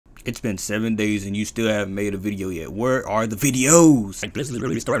It's been 7 days and you still haven't made a video yet. Where are the videos? Like, this is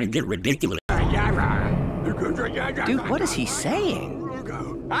really starting to get ridiculous. Dude, what is he saying?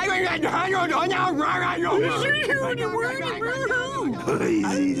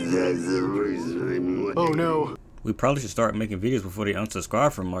 Oh no. We probably should start making videos before they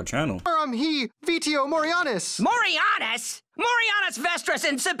unsubscribe from our channel. He, Vitio Morianis. Morianis? Morianis vestris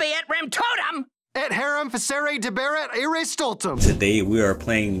incipiat rem totem? Et harem facere deberet ire stultum. Today we are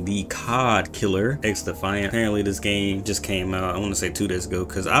playing the COD killer, XDefiant. Apparently this game just came out, I want to say 2 days ago,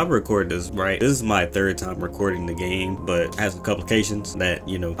 because I recorded this, right? This is my 3rd time recording the game, but it has some complications that,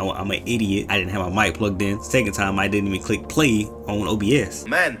 you know, I'm an idiot. I didn't have my mic plugged in. 2nd time I didn't even click play on OBS.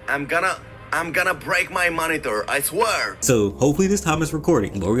 Man, I'm gonna break my monitor, I swear. So hopefully this time it's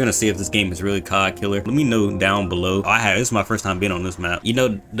recording, but we're gonna see if this game is really COD killer. Let me know down below. This is my first time being on this map. You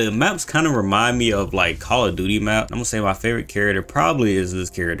know, the maps kind of remind me of like Call of Duty map. I'm gonna say my favorite character probably is this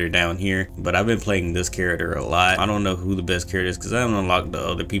character down here, but I've been playing this character a lot. I don't know who the best character is because I haven't unlocked the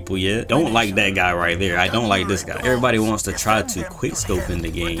other people yet. Don't like that guy right there. I don't like this guy. Everybody wants to try to quit scoping the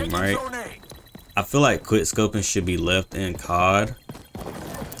game, right? I feel like quit scoping should be left in COD.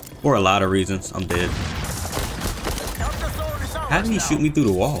 For a lot of reasons. I'm dead. How did he shoot me through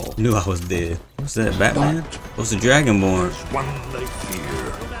the wall? Knew I was dead. What's that, Batman? What's the Dragonborn?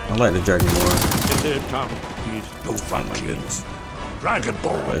 I like the Dragonborn. Oh my goodness.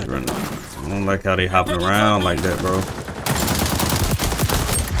 Dragonborn. I don't like how they hopping around like that, bro.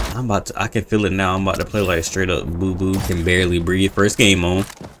 I can feel it now. I'm about to play like straight up boo-boo. Can barely breathe. First game on.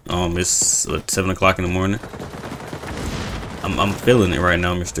 It's 7 o'clock in the morning. I'm feeling it right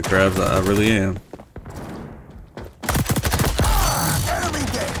now, Mr. Krabs. I really am.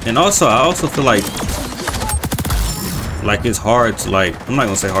 And also, I also feel like it's hard to I'm not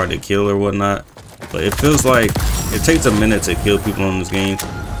gonna say hard to kill or whatnot, but it feels like it takes a minute to kill people in this game.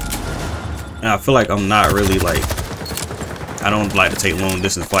 And I feel like I'm not really I don't like to take long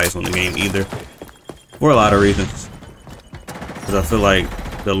distance fights on the game either, for a lot of reasons. Because I feel like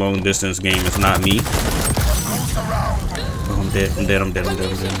the long distance game is not me. I'm dead, I'm dead, I'm dead, I'm dead,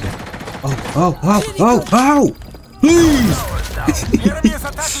 I'm dead, I'm dead. Oh, please!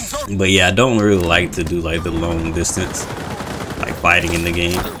 But yeah, I don't really like to do the long distance, fighting in the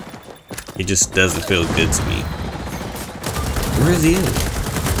game. It just doesn't feel good to me. Where is he at?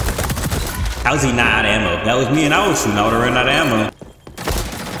 How's he not out of ammo? That was me and I was shooting, I would've ran out of ammo.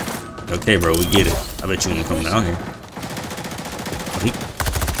 Okay, bro, we get it. I bet you wanna come down here.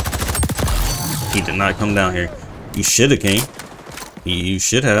 He did not come down here. You should have came. You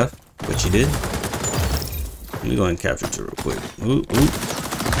should have, but you did. Let me go ahead and capture it real quick. Ooh, ooh.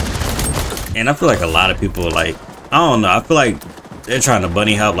 And I feel like a lot of people I don't know. I feel like they're trying to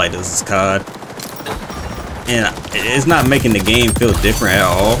bunny hop like this is COD, and it's not making the game feel different at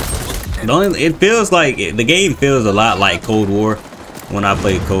all. It feels like the game feels a lot like Cold War when I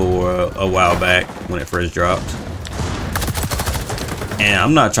played Cold War a while back when it first dropped. And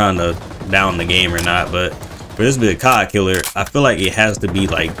I'm not trying to down the game or not, but for this to be a COD killer, I feel like it has to be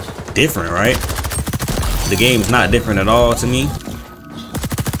different, right? The game's not different at all to me.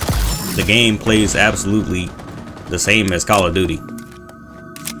 The game plays absolutely the same as Call of Duty.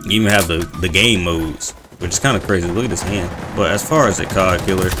 You even have the game modes, which is kind of crazy. Look at this hand. But as far as a COD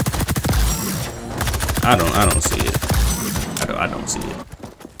killer, I don't see it. I don't see it.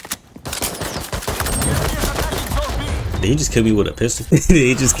 Did he just kill me with a pistol? Did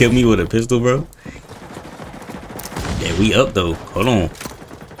he just kill me with a pistol, bro? Yeah, we up though. Hold on.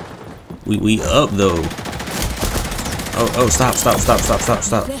 We up though. Oh, stop. So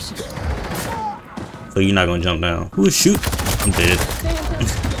you're not gonna jump down. Who is shooting? I'm dead.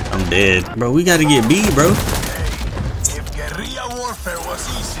 I'm dead. Bro, we gotta get B, bro.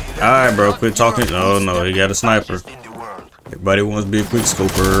 Alright, bro, quit talking. Oh no, he got a sniper. Everybody wants to be a quick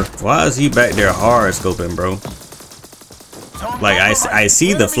scoper. Why is he back there hard scoping, bro? I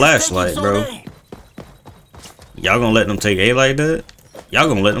see the flashlight, bro. Y'all gonna let them take A like that? Y'all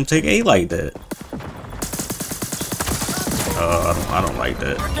gonna let them take A like that? I don't like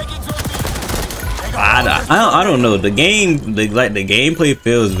that. I don't know. The game, the gameplay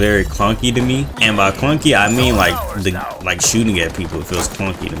feels very clunky to me, and by clunky I mean shooting at people feels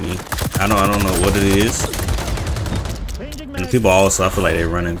clunky to me. I don't know what it is. And people also, I feel like they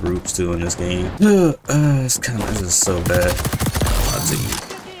run in groups too in this game. It's just so bad. I'll tell you.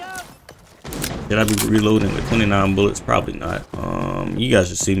 Should I be reloading with 29 bullets? Probably not. You guys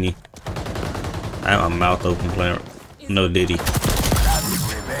should see me. I have my mouth open playing No Diddy.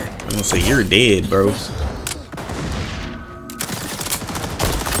 I'm gonna say you're dead, bro.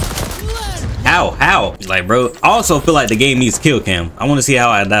 How? Like, bro, I also feel like the game needs kill cam. I want to see how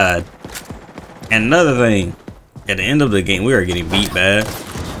I died. And another thing, at the end of the game, we are getting beat bad.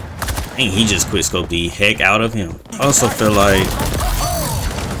 Dang, he just quick scoped the heck out of him. I also feel like,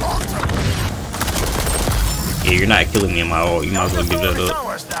 yeah, you're not killing me in my ult. You might as well give that up.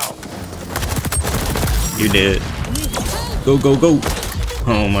 You're dead. Go, go, go.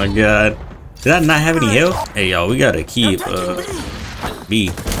 Oh my god. Did I not have any health? Hey, y'all, we gotta keep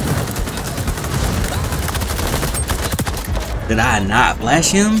B. Did I not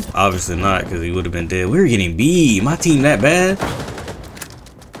flash him? Obviously not, because he would have been dead. We were getting B. My team that bad?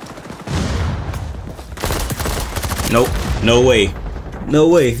 Nope. No way. No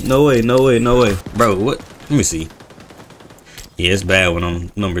way. No way. No way. No way. Bro, what? Let me see. Yeah, it's bad when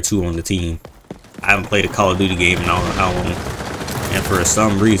I'm number 2 on the team. I haven't played a Call of Duty game in I don't know how long. And for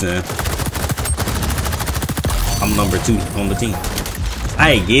some reason, I'm number 2 on the team.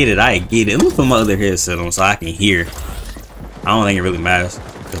 I get it. I get it. Let me put my other headset on so I can hear. I don't think it really matters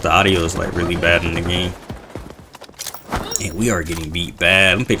because the audio is like really bad in the game. And we are getting beat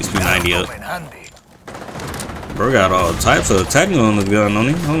bad. Let me pick this P90 up. Bro got all types of technical on the gun on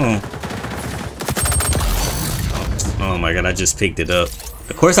him. Hold on. Oh my god, I just picked it up.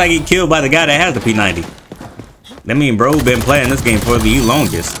 Of course I get killed by the guy that has the P90. That mean bro been playing this game for the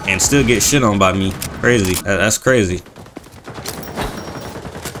longest and still get shit on by me. Crazy. That's crazy.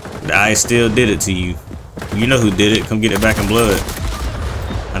 I still did it to you. You know who did it. Come get it back in blood.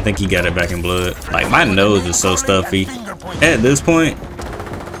 I think he got it back in blood. Like, my nose is so stuffy. At this point,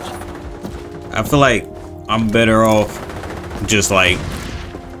 I feel like I'm better off just like,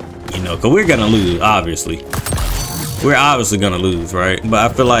 you know, because we're going to lose, obviously. We're obviously going to lose, right?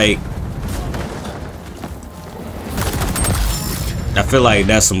 But I feel like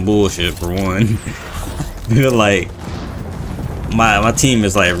that's some bullshit for one. I feel like my team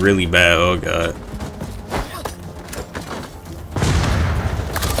is like really bad. Oh god.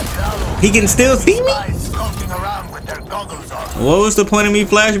 He can still see me? What was the point of me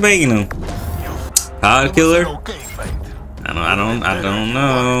flashbanging him? COD killer? I don't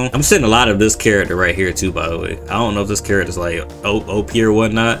know. I'm seeing a lot of this character right here too, by the way. I don't know if this character is like OP or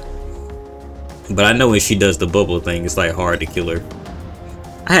whatnot, but I know when she does the bubble thing, it's like hard to kill her.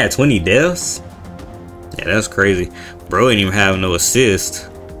 I had 20 deaths. Yeah, that's crazy. Bro didn't even have no assist.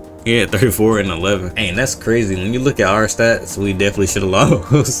 He had 34 and 11. Hey, that's crazy. When you look at our stats, we definitely should have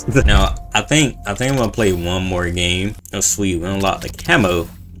lost. Now, I think I'm gonna play one more game. Oh, sweet, we unlock the camo.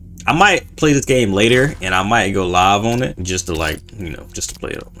 I might play this game later, and I might go live on it just to like, you know, just to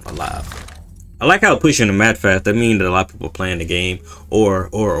play it live. I like how pushing the match fast. That means that a lot of people playing the game,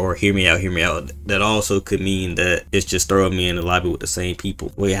 or hear me out. That also could mean that it's just throwing me in the lobby with the same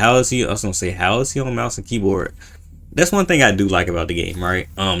people. Wait, how is he? I was gonna say, how is he on mouse and keyboard? That's one thing I do like about the game, right?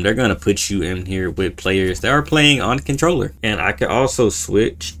 They're gonna put you in here with players that are playing on controller, and I can also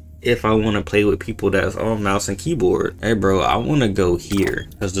switch if I want to play with people that's on mouse and keyboard. Hey bro, I want to go here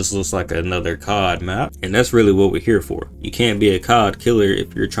because this looks like another COD map, and that's really what we're here for. You can't be a COD killer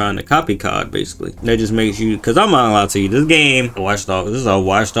if you're trying to copy COD, basically. That just makes you, because I'm not allowed to you, this game, Watch Dogs, this is all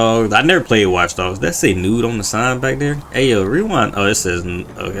Watch Dogs. I never played Watch Dogs. That say nude on the sign back there. Hey yo, rewind. Oh, it says,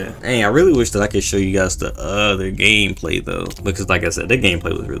 okay. Hey, I really wish that I could show you guys the other gameplay though, because like I said, the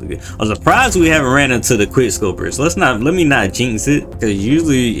gameplay was really good. I'm surprised we haven't ran into the quick scopers. Let me not jinx it, because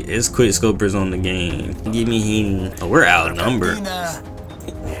usually it's quick scopers on the game. Give me him. Oh, we're outnumbered.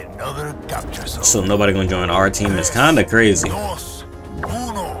 So nobody gonna join our team. It's kind of crazy.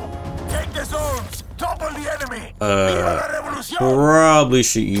 Probably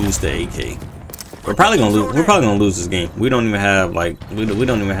should use the AK. We're probably gonna lose. We're probably gonna lose this game. We don't even have like we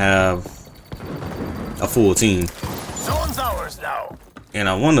don't even have a full team. And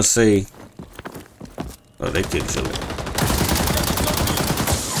I want to say, oh, they killed each other.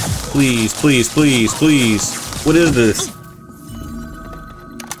 Please, please, please, please. What is this?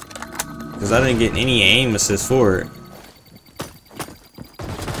 Because I didn't get any aim assist for it.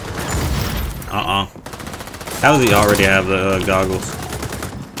 How does he already have the goggles?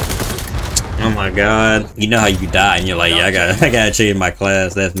 Oh my god. You know how you die and you're like, yeah, I gotta change my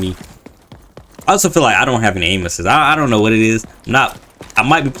class. That's me. I also feel like I don't have an aim assist. I don't know what it is. I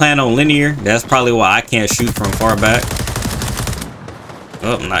might be playing on linear. That's probably why I can't shoot from far back.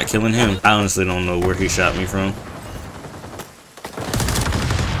 Oh, I'm not killing him. I honestly don't know where he shot me from.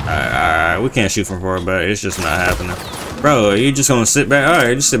 Alright, we can't shoot from far back. It's just not happening. Bro, are you just gonna sit back?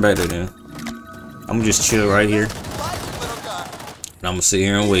 Alright, just sit back there then. I'm gonna just chill right here. And I'm gonna sit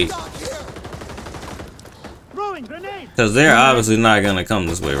here and wait. Because they're obviously not gonna come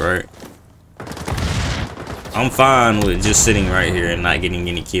this way, right? I'm fine with just sitting right here and not getting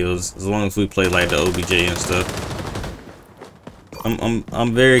any kills as long as we play like the OBJ and stuff.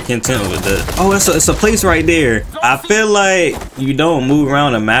 I'm very content with that. Oh, it's a place right there. I feel like you don't move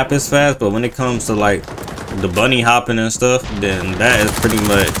around the map as fast, but when it comes to like the bunny hopping and stuff, then that is pretty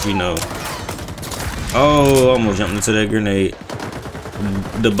much, you know. Oh, I almost jumped into that grenade.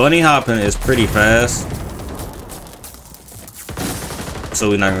 The bunny hopping is pretty fast, so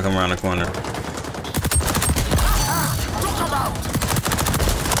we're not gonna come around the corner.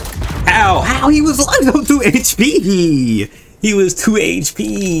 How he was like 2 HP. He was 2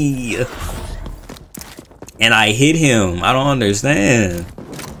 HP. And I hit him. I don't understand.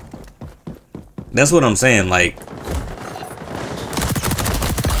 That's what I'm saying. Like,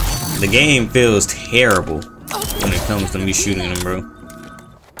 the game feels terrible when it comes to me shooting them, bro.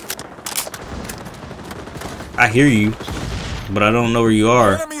 I hear you, but I don't know where you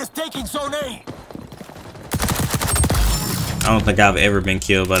are. Enemy is taking zone A. I don't think I've ever been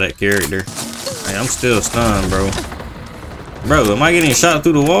killed by that character. Hey, I'm still stunned, bro. Bro, am I getting shot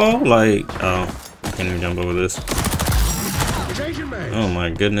through the wall? Like, oh, I can't even jump over this. Oh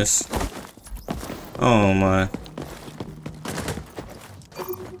my goodness. Oh my.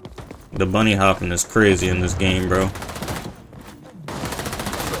 The bunny hopping is crazy in this game, bro.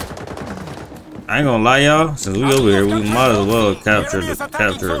 I ain't gonna lie, y'all. Since we over here, we might as well capture it,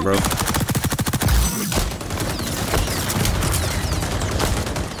 bro.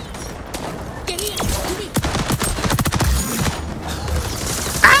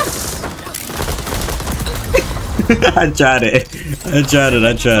 I tried it.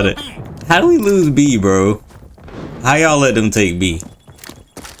 How do we lose B, bro? How y'all let them take B?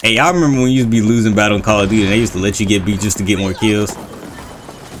 Hey, y'all remember when you used to be losing battle in Call of Duty and they used to let you get B just to get more kills?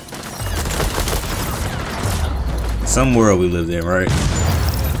 Some world we lived in, right?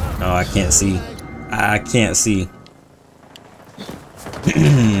 Oh, I can't see. I can't see.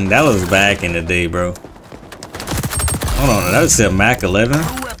 That was back in the day, bro. Hold on, that was a Mac 11?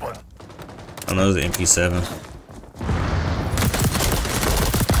 Oh no, it was an MP7.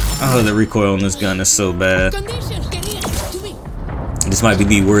 Oh, the recoil on this gun is so bad. This might be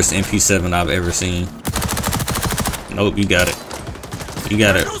the worst MP7 I've ever seen. Nope, you got it. You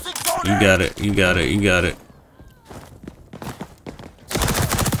got it. You got it. You got it. You got it.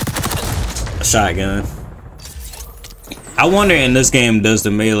 A shotgun. I wonder in this game, does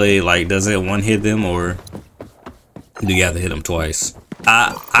the melee, like, does it one hit them or do you have to hit them twice?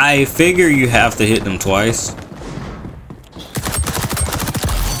 I figure you have to hit them twice.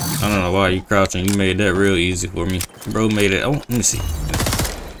 I don't know why you crouching. You made that real easy for me. Bro made it. Oh, let me see.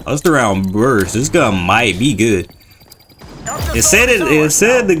 Oh, it's the round burst. This gun might be good. It said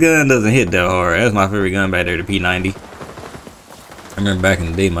the gun doesn't hit that hard. That's my favorite gun back there, the P90. I remember back in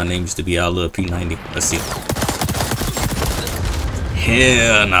the day, my name used to be I Love P90. Let's see.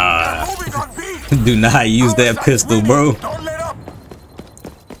 Hell nah. Do not use that pistol, bro.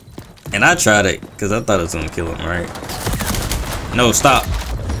 And I tried it because I thought it was gonna kill him, right? No, stop.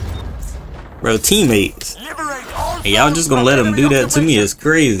 Bro, teammates. Hey, y'all just gonna let him do that to me? It's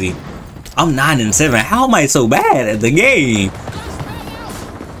crazy. I'm 9-7. How am I so bad at the game?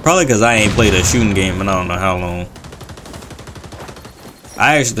 Probably because I ain't played a shooting game in I don't know how long.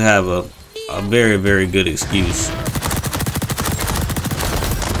 I actually have a very, very good excuse.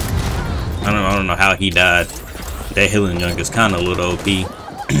 I don't know how he died. That healing junk is kind of a little OP.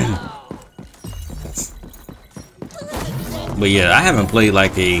 But yeah, I haven't played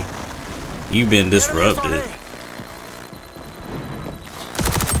like a You've Been Disrupted.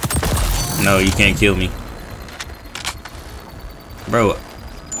 No, you can't kill me. Bro.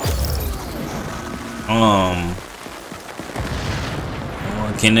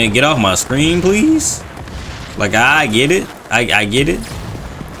 Can they get off my screen, please? Like, I get it. I get it.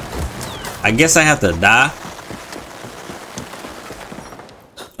 I guess I have to die.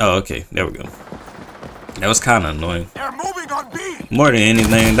 Oh, okay. There we go. That was kind of annoying. They're moving on B. More than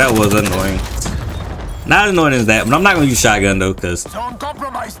anything, that was annoying. Not as annoying as that, but I'm not gonna use shotgun though, cause Zone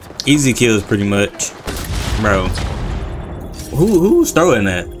compromised. easy kills pretty much. Bro, who's throwing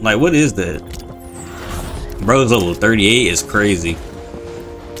that? Like, what is that? Bro's level 38 is crazy.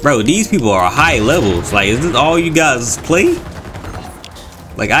 Bro, these people are high levels. Like, is this all you guys play?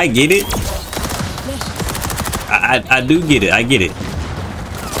 Like, I get it. I do get it. I get it.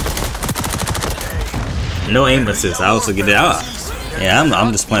 No aim assist. I also get it. Yeah,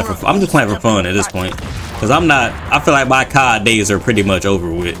 I'm just playing for fun at this point. Cause I feel like my COD days are pretty much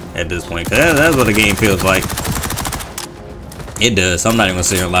over with at this point. Cause that's what the game feels like. It does. I'm not even gonna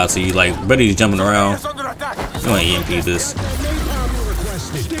sit here and lie to you. Like, buddy's jumping around. You ain't EMP this.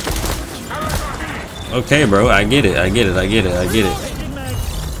 Okay, bro, I get it. Yeah,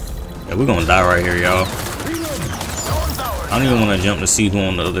 we're gonna die right here, y'all. I don't even want to jump to see who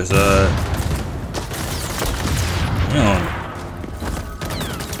on the other side. Damn.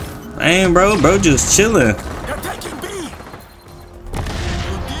 Dang, bro just chilling. They're taking B.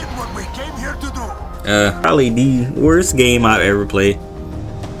 You did what we came here to do. Probably the worst game I've ever played.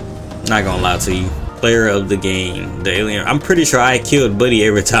 Not gonna lie to you. Player of the game, the alien. I'm pretty sure I killed Buddy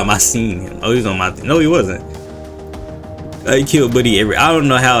every time I seen him. Oh, he's on my no, he wasn't. I killed Buddy every. I don't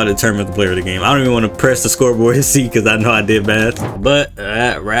know how I determine the player of the game. I don't even want to press the scoreboard to see because I know I did bad. But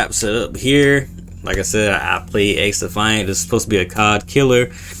that wraps it up here. Like I said, I played XDefiant. This is supposed to be a COD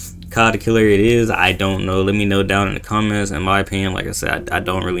killer. COD killer it is. I don't know. Let me know down in the comments. In my opinion, like I said, I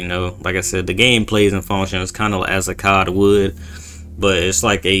don't really know. Like I said, the game plays and functions kind of as a COD would. But it's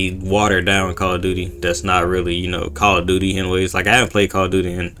like a watered down Call of Duty that's not really, you know, Call of Duty anyways. Like I haven't played Call of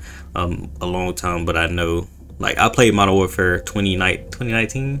Duty in a long time, but I know, like I played Modern Warfare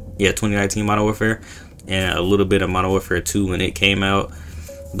 2019. Yeah, 2019 Modern Warfare, and a little bit of Modern Warfare 2 when it came out.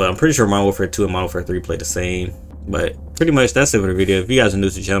 But I'm pretty sure Modern Warfare 2 and Modern Warfare 3 play the same. But pretty much that's it for the video. If you guys are new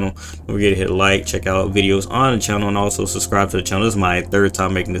to the channel, don't forget to hit like, check out videos on the channel, and also subscribe to the channel. This is my third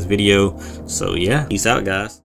time making this video. So yeah, peace out, guys.